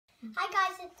Hi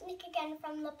guys, it's Nick again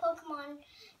from the Pokemon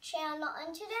channel,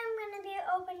 and today I'm going to be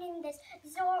opening this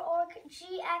Zoroark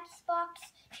GX box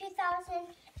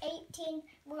 2018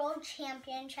 World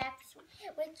Championships,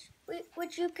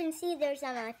 which you can see there's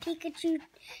a Pikachu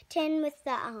tin with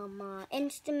the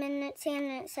instrument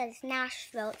and it says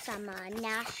Nashville. It's a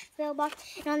Nashville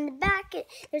box, and on the back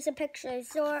there's a picture of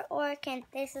Zoroark, and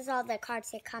this is all the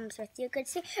cards it comes with. You could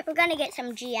see we're going to get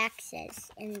some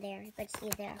GXs in there. You could see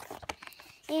there.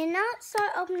 And now let's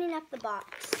start opening up the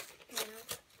box.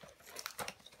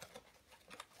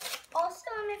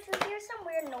 Also, if you hear some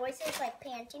weird noises like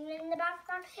panting in the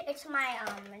background, it's my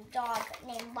dog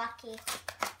named Lucky.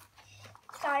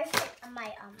 Sorry if I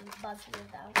might bug you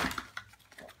though.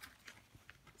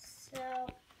 So,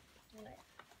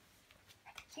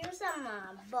 here's some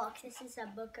books. This is a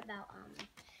book about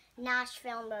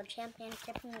Nashville World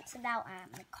Championship, and it's about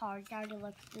the cards. I already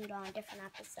looked through it on a different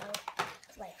episode.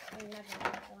 Like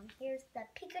another one. Here's the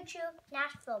Pikachu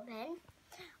Nashville pin.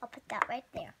 I'll put that right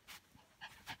there.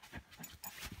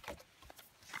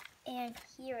 And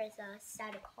here is a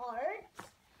set of cards.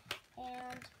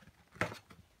 And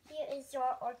here is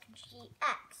Zoroark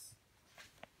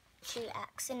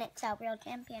GX, and it's our World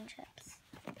Championships.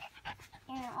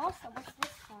 And also, what's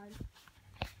this card?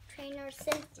 Trainer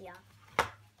Cynthia.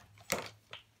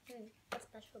 What's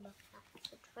special about that?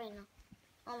 It's a trainer.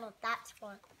 I don't know what that's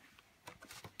for.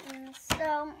 And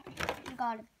so,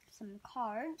 got some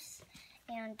cards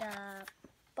and a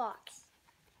box.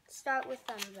 Start with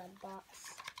the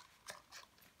box.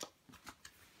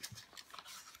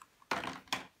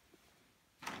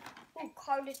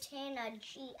 Carditana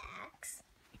GX.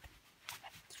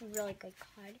 It's a really good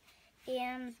card.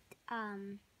 And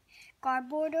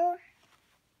Garbodor,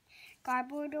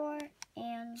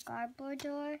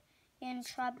 and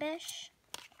Trubbish,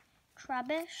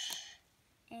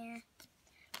 and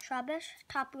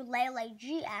Tapu Lele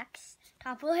GX,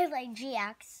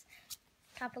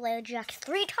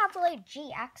 three Tapu Lele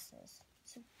GXs,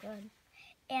 so good,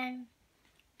 and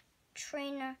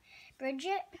Trainer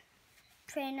Bridget,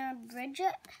 Trainer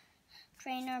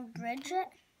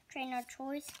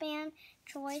Choice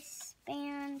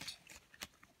Band,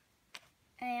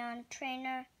 and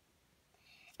Trainer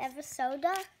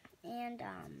Evisoda, and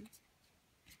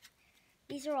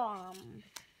these are all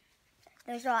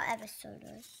those are all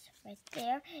Evisodas right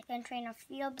there, and Trainer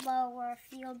Field Blower,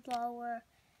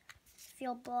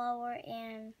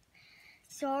 and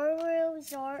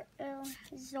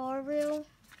Zoru.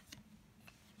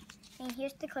 And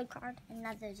here's the code card,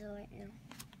 another Zoru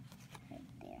right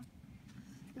there.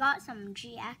 Got some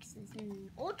GXs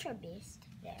and Ultra Beast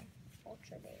there.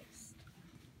 Ultra Beast.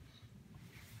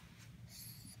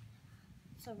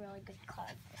 It's a really good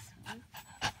card, this one.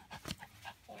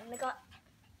 And we got,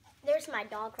 there's my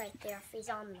dog right there, if he's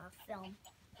on the film.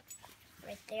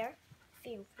 Right there.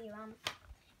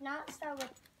 Now let's start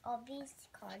with all these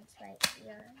cards right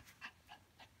here.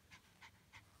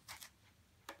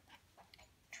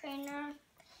 Trainer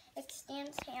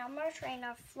Extends Hammer,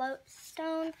 Trainer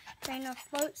Floatstone, Trainer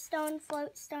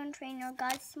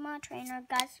Guzma,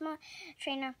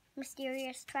 Trainer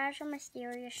Mysterious Treasure,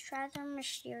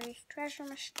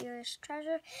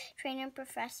 Trainer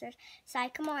Professor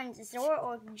Sycamore, and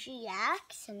Zoroark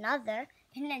GX, another,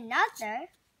 and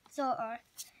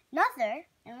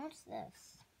what's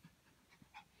this?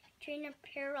 Trainer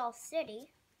Parallel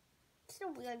City. It's a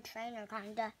weird trainer,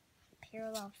 kinda.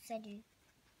 Parallel City.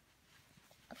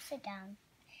 Upside down.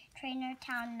 Trainer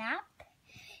Town Map,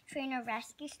 Trainer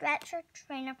Rescue Stretcher,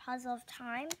 Trainer Puzzle of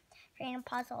Time, Trainer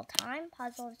Puzzle Time,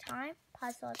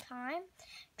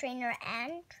 Trainer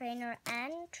N, Trainer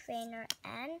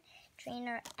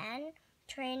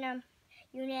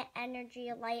Unit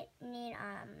Energy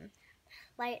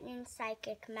Lightning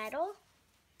Psychic Metal,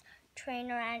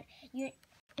 Trainer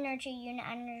Energy Unit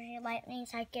Energy Lightning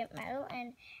Psychic Metal,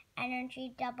 and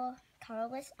Energy Double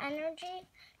Colorless Energy,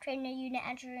 Trainer Unit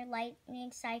Energy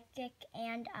Lightning Psychic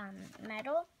and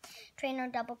Metal, Trainer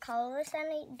Double Colorless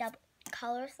Energy, Double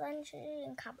Colorless Energy,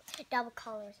 and Double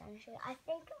Colorless Energy. I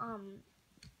think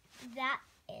that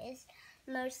is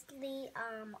mostly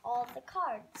all the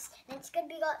cards. And it's good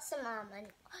we got some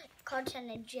cards on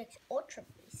the GX Ultra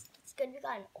Beast. It's good we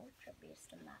got an Ultra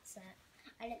Beast in that set.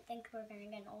 I didn't think we were going to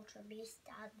get an Ultra Beast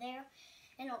out there.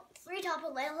 And 3 Tapu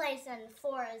Leles and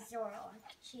 4 Zoroark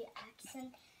GX.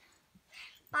 And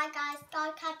bye guys,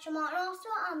 gotta catch them all. And also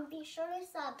be sure to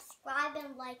subscribe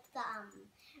and like the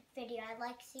video. I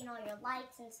like seeing all your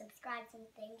likes and subscribes and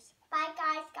things. Bye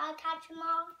guys, gotta catch them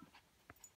all.